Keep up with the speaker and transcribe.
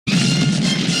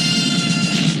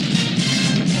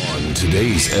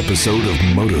today's episode of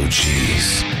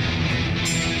MotoCheez.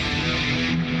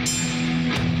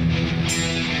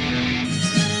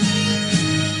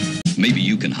 Maybe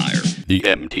you can hire the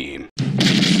M Team.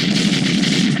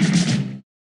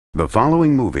 The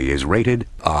following movie is rated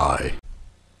I.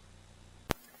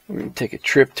 We're going to take a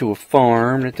trip to a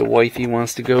farm that the wifey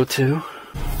wants to go to.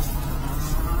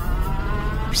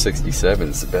 67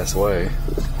 is the best way.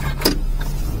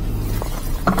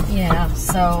 Yeah,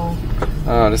 so...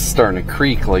 Oh, this is starting to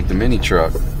creak like the mini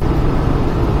truck.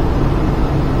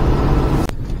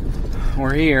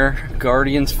 We're here,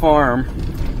 Guardian's Farm,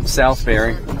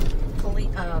 Southbury.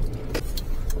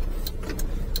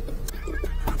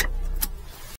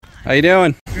 How you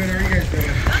doing? Good, how are you guys doing?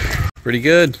 Pretty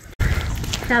good.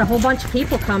 Got a whole bunch of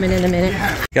people coming in a minute.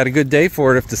 Got a good day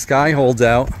for it if the sky holds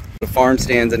out. The farm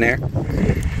stands in there.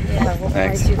 Yeah, we'll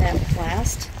probably do that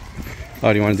last.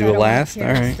 Oh, do you want to do it last? All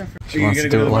right. She wants to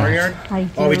do it last. Barnyard? I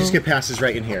do. Oh, we just get passes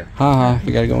right in here. Haha,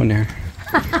 we gotta go in there.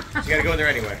 So you gotta go in there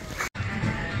anyway.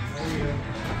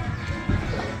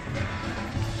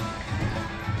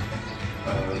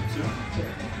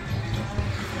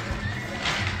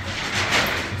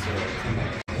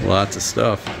 Lots of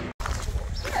stuff.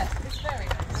 Yeah, it's very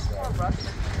nice. It's more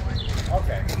rustic.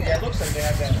 Okay. Yeah, it looks like they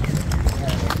have that.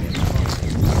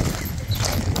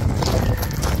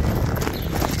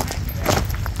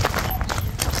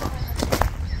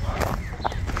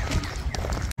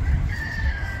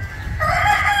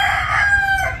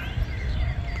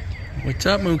 What's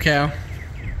up, Moo Cow?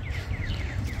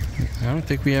 I don't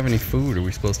think we have any food. Are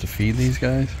we supposed to feed these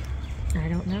guys? I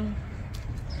don't know.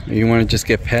 You want to just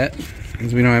get pet?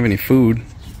 Because we don't have any food.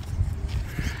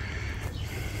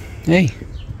 Hey.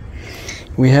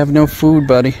 We have no food,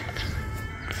 buddy.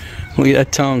 Look at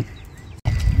that tongue.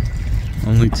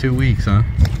 Only 2 weeks, huh?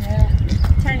 Yeah.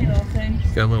 Tiny little thing.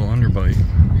 Got a little underbite.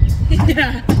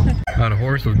 Yeah. Oh, the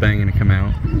horse was banging to come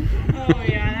out. Oh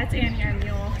yeah, that's Annie, our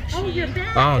mule. Oh, you're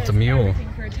back. Oh, it's a mule.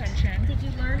 Everything for attention. Did you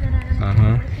learn that I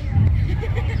Uh-huh.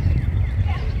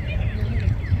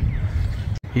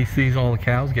 He sees all the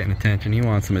cows getting attention. He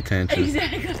wants some attention.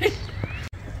 Exactly.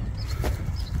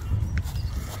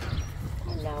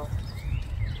 No.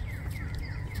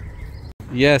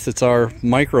 Yes, it's our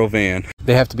MicroVan.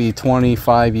 They have to be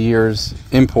 25 years,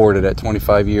 imported at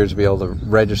 25 years to be able to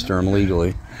register them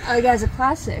legally. Oh, you guys are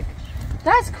classic.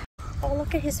 That's Oh,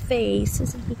 look at his face.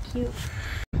 Isn't he cute?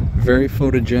 Very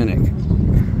photogenic.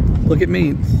 Look at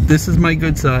me. This is my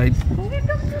good side. Look at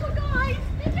those little guys.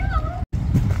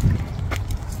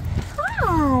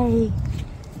 Hi.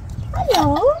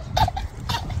 Hello.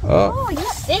 Oh, you're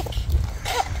sick.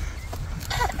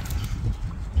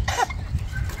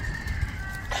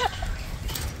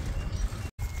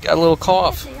 Got a little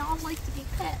cough. They all like to be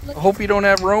pet. Look. I hope you don't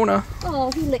have Rona.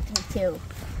 Oh, he licked me too.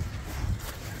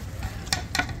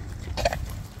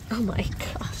 Oh my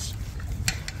gosh.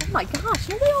 Oh my gosh,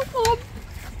 here they all come.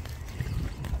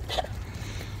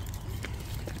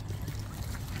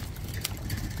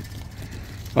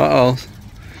 Uh-oh.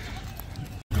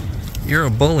 You're a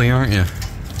bully, aren't you?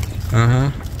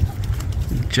 Uh-huh.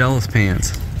 Jealous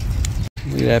pants.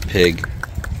 Look at that pig.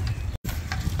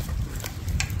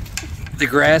 The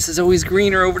grass is always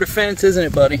greener over the fence, isn't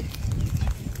it, buddy?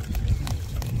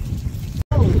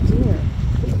 Oh dear.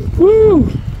 Woo!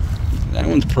 That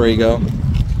one's Prego.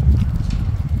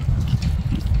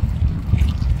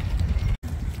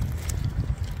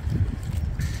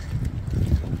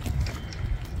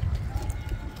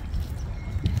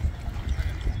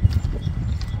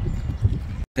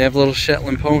 They have little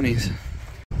Shetland ponies.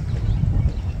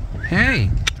 Hey!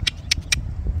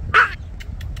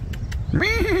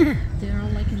 They're all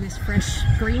liking this fresh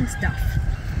green stuff.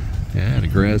 Yeah, the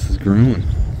grass is growing.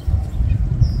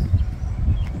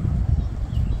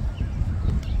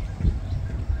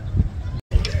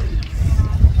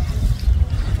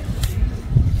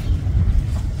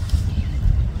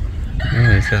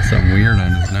 Yeah, he's got something weird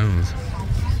on his nose.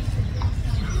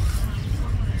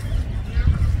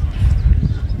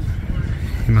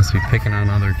 He must be picking on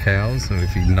other cows, so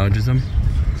if he nudges them,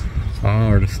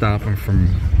 or to stop them from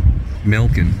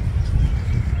milking.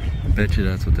 I bet you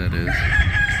that's what that is.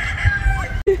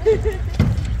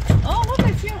 Oh, look,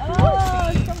 I see a horse.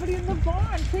 Oh, somebody in the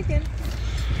barn picking.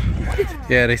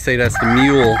 Yeah, they say that's the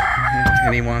mule,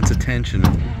 and he wants attention,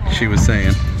 she was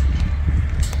saying.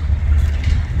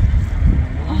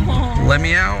 Let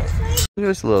me out. Look at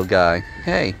this little guy.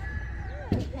 Hey.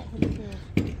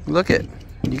 Look it.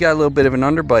 You got a little bit of an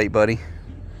underbite, buddy.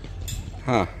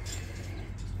 Huh.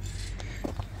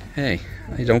 Hey,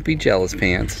 don't be jealous,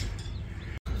 pants.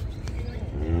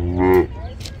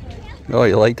 Oh,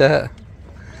 you like that?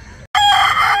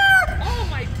 Oh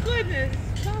my goodness.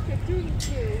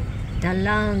 The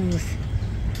lungs.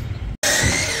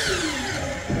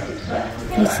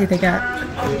 You see they got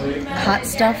hot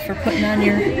stuff for putting on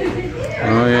your...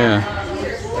 Oh yeah.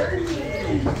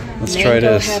 Let's try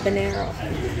this. Habanero.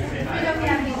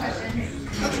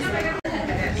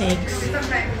 Eggs.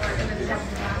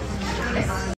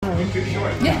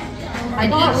 Yeah.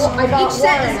 And each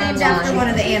set is named after one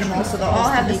of the animals, so they'll all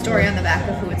have the story on the back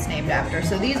of who it's named after.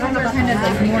 So these ones are kind of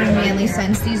like more manly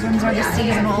scents. These ones are the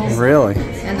seasonals. Really?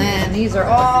 And then these are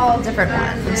all different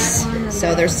ones.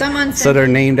 So there's some unscented. So they're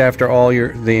named after all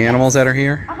the animals that are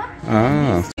here?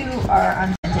 Oh. These 2 are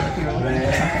unscented if you're looking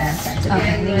for something unscented.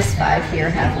 And these 5 here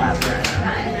have lavender in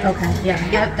them. Okay,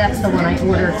 yeah, that's the one I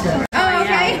ordered to. Oh,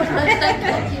 okay.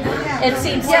 It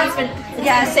seems safe,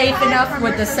 safe enough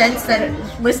with the scents that it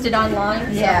listed online.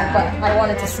 So, Yeah. but I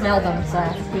wanted to smell them, so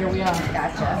here we are.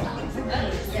 Gotcha.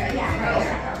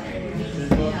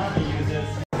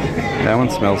 That one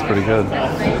smells pretty good.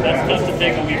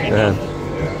 Good.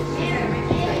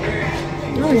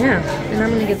 Oh yeah, and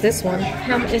I'm gonna get this one.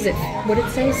 How much is it? What did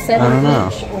it say? 7 I don't know.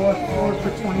 each or 4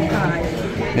 for 25.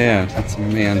 Yeah, that's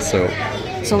man soap.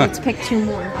 So let's pick 2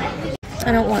 more.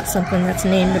 I don't want something that's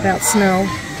named about snow.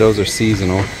 Those are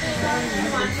seasonal.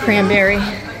 Cranberry.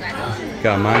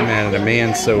 Got mine out of the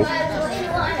man soap.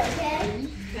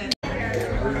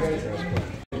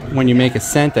 When you make a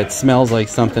scent that smells like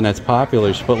something that's popular,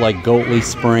 you should put like Goatley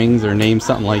Springs or name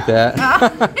something like that.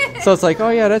 So it's like, oh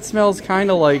yeah, that smells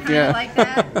kind of like, yeah. Like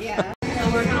that? Yeah.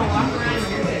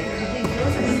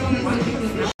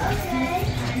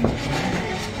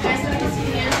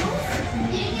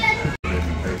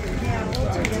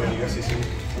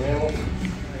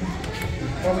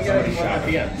 Well, we got a shot at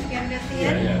the end.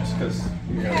 Yeah, because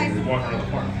you're walking around the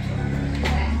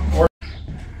farm.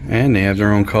 And they have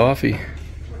their own coffee.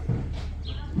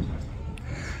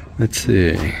 Let's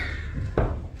see.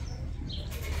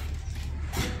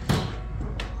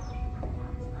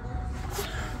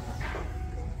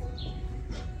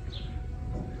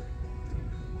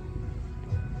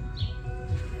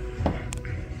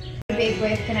 Bake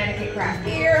with Connecticut craft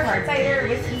beer, hard cider,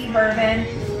 whiskey, bourbon,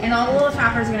 and all the little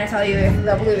toppers are going to tell you if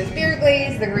the blue is beer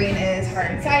glaze, the green is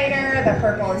hard cider, the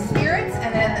purple is spirits,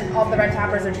 and then all the red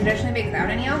toppers are traditionally baked without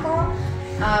any alcohol.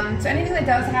 So anything that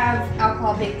does have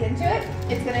alcohol baked into it,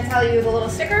 it's going to tell you the little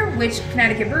sticker which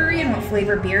Connecticut brewery and what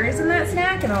flavor beer is in that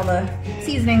snack, and all the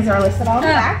seasonings are listed on the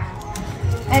back.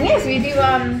 And yes, we do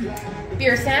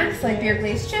beer snacks like beer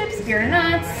glazed chips, beer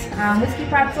nuts, whiskey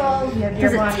pretzels. We have beer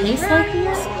Does it taste like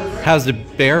these? How's the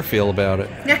bear feel about it?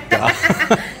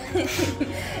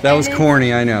 That was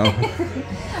corny, I know.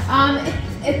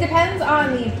 It depends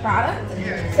on the product.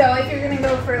 So if you're gonna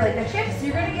go for like the chips,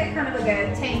 you're gonna get kind of like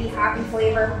a tangy hoppy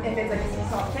flavor if it's like a sea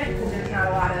salt chip, because there's not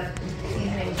a lot of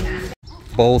seasoning in that.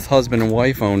 Both husband and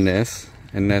wife own this,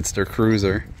 and that's their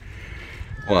cruiser.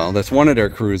 Well, that's one of their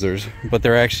cruisers, but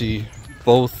they're actually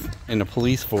both in the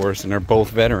police force and they're both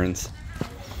veterans.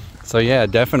 So yeah,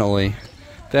 definitely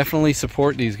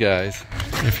support these guys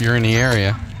if you're in the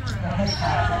area.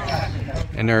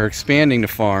 And they're expanding the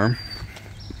farm,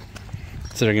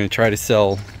 so they're going to try to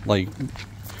sell like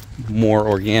more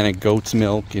organic goat's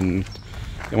milk, and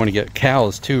they want to get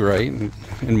cows too, right?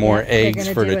 And more eggs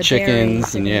for the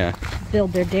chickens, and yeah,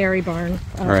 build their dairy barn.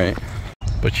 Right.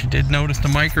 But you did notice the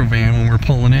MicroVan when we're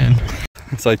pulling in.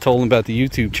 So I told him about the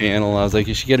YouTube channel. I was like,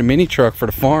 you should get a mini truck for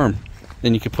the farm.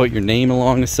 Then you could put your name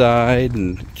along the side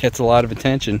and it gets a lot of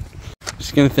attention.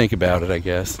 Just gonna think about it, I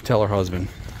guess. Tell her husband.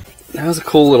 That was a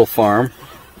cool little farm.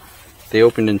 They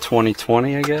opened in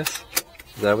 2020, I guess.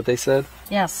 Is that what they said?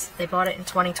 Yes, they bought it in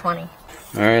 2020.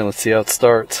 Alright, let's see how it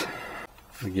starts.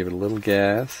 I'll give it a little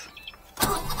gas.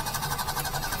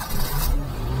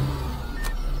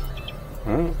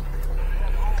 Oh.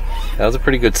 That was a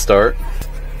pretty good start.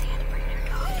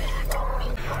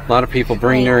 A lot of people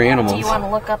bring their animals. Do you want to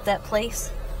look up that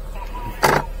place?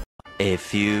 A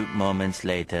few moments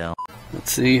later.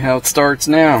 Let's see how it starts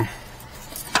now.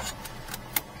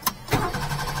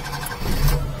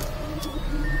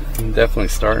 I'm definitely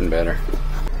starting better.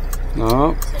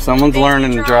 Oh, someone's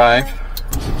learning to drive.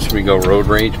 Should we go road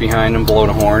rage behind them, blow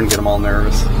the horn, get them all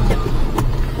nervous?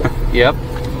 Yep.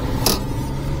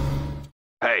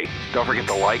 Hey, don't forget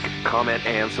to like, comment,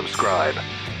 and subscribe.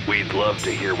 We'd love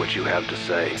to hear what you have to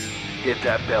say. Hit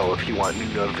that bell if you want new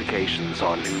notifications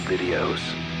on new videos.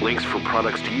 Links for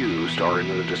products used are in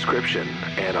the description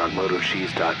and on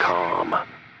MotoCheez.com.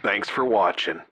 Thanks for watching.